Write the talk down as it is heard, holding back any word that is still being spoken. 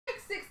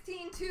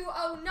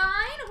209.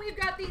 We've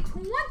got the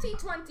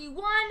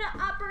 2021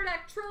 Upper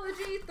Deck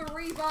Trilogy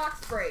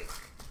 3-box break.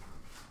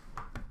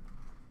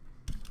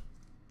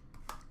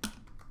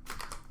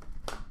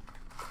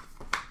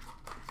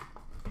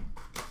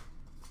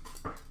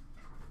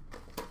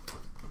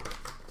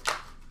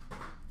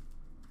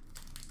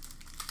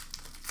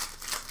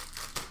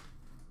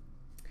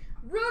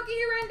 Rookie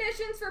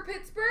renditions for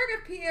Pittsburgh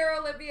of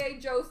Pierre-Olivier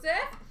Joseph.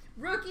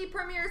 Rookie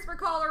premieres for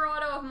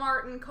Colorado of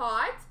Martin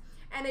Kaut.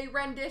 And a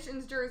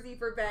renditions jersey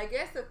for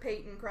Vegas of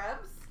Peyton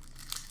Krebs.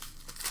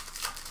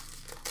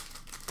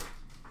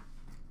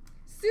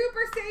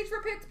 Super stage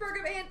for Pittsburgh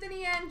of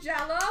Anthony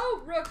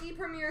Angelo. Rookie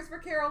premieres for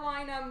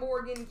Carolina,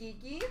 Morgan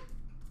Geekie.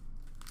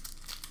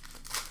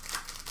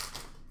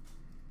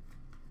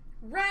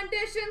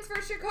 Renditions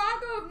for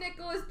Chicago of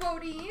Nicholas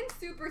Bodine.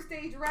 Super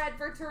stage red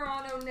for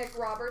Toronto, Nick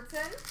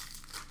Robertson.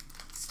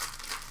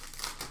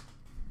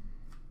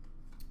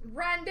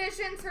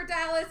 Renditions for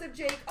Dallas of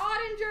Jake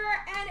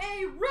Ottinger, and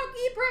a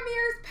rookie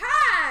premieres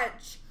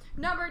patch,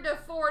 numbered to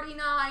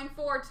 49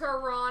 for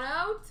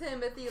Toronto,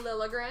 Timothy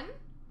Liljegren.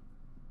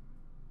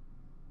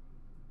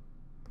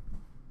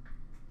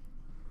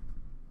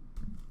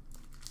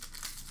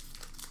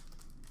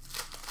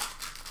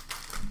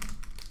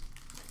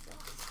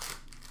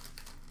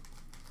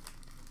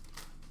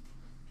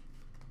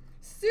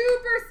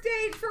 Super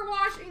stage for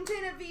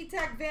Washington of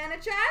Vitek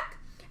Vanacek.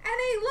 And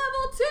a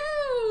level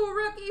 2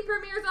 rookie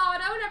premieres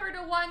auto, number to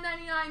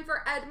 199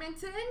 for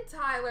Edmonton,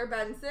 Tyler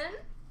Benson.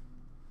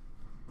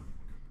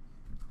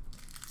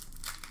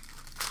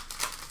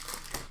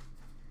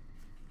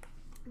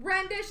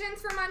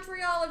 Renditions for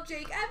Montreal of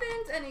Jake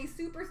Evans, and a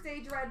super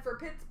stage red for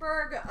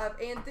Pittsburgh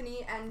of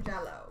Anthony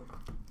Angelo.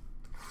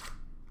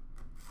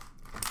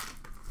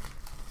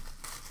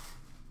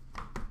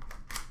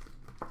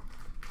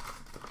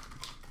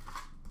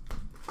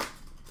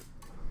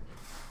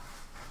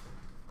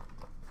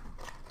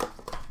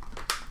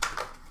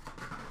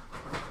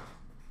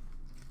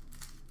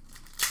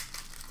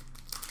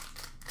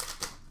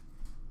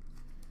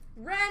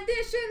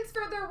 Renditions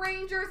for the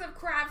Rangers of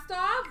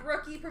Kravtsov.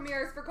 Rookie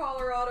premieres for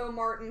Colorado,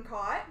 Martin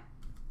Kaut.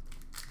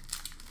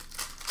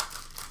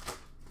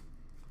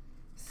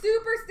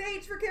 Super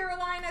stage for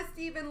Carolina,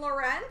 Steven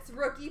Lorentz.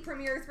 Rookie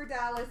premieres for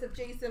Dallas of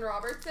Jason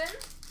Robertson.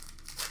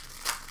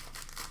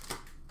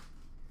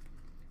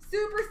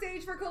 Super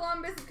stage for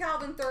Columbus of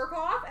Calvin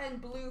Thurkoff. And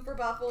blue for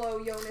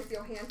Buffalo, Jonas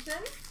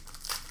Johansson.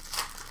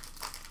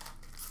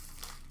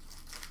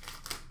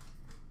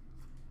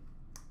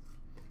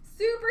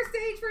 Super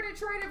stage for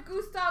Detroit of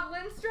Gustav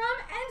Lindstrom,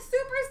 and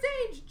super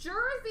stage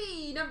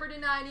jersey, number to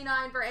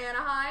 99 for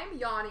Anaheim,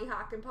 Yanni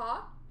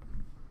Hakanpää.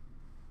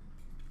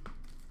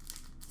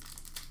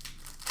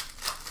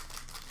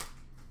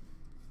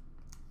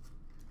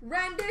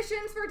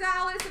 Renditions for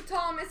Dallas of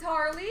Thomas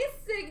Harley,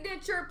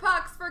 signature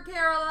pucks for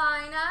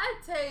Carolina,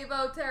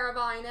 Teuvo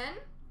Teravainen.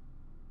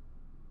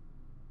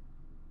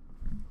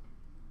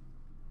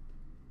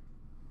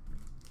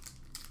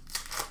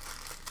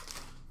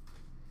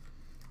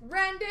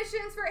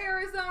 Renditions for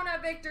Arizona,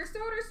 Victor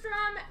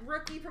Soderstrom.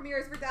 Rookie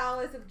premieres for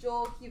Dallas of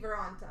Joel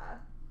Kiviranta.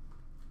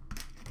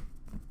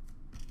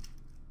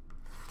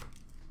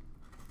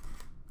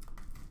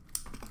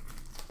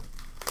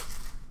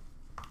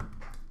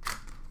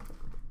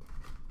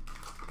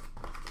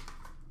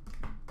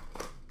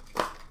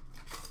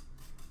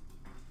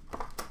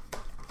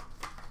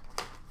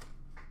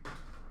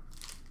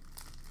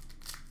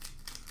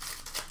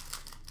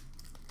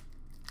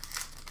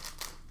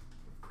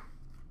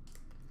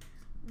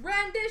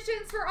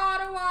 Renditions for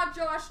Ottawa,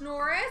 Josh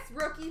Norris.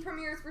 Rookie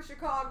premieres for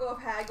Chicago of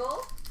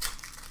Hagel.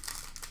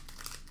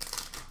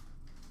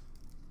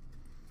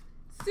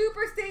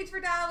 Super stage for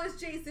Dallas,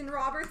 Jason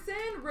Robertson.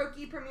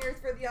 Rookie premieres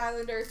for the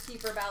Islanders,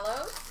 Kiefer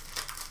Bellows.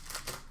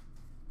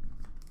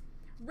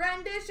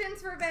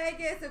 Renditions for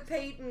Vegas of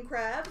Peyton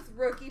Krebs.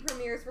 Rookie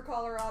premieres for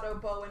Colorado,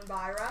 Bowen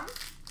Byram.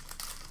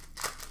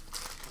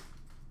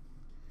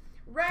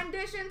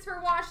 Renditions for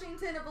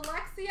Washington of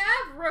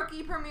Alexiev.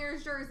 Rookie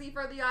premieres jersey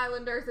for the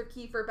Islanders of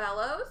Kiefer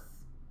Bellows.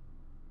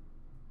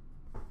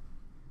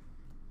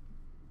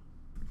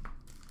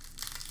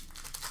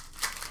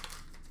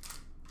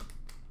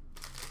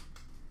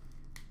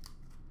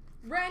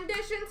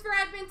 Renditions for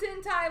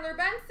Edmonton, Tyler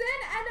Benson.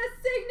 And a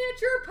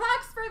signature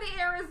pucks for the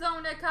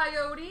Arizona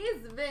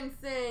Coyotes,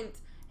 Vincent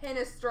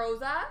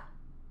Hinostroza.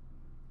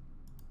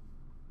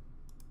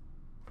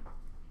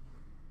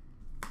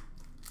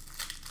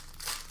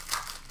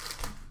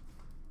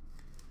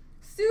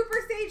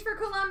 Super stage for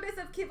Columbus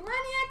of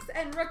Kivlenieks,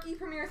 and rookie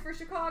premieres for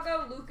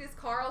Chicago, Lucas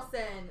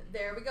Carlson.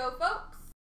 There we go, folks.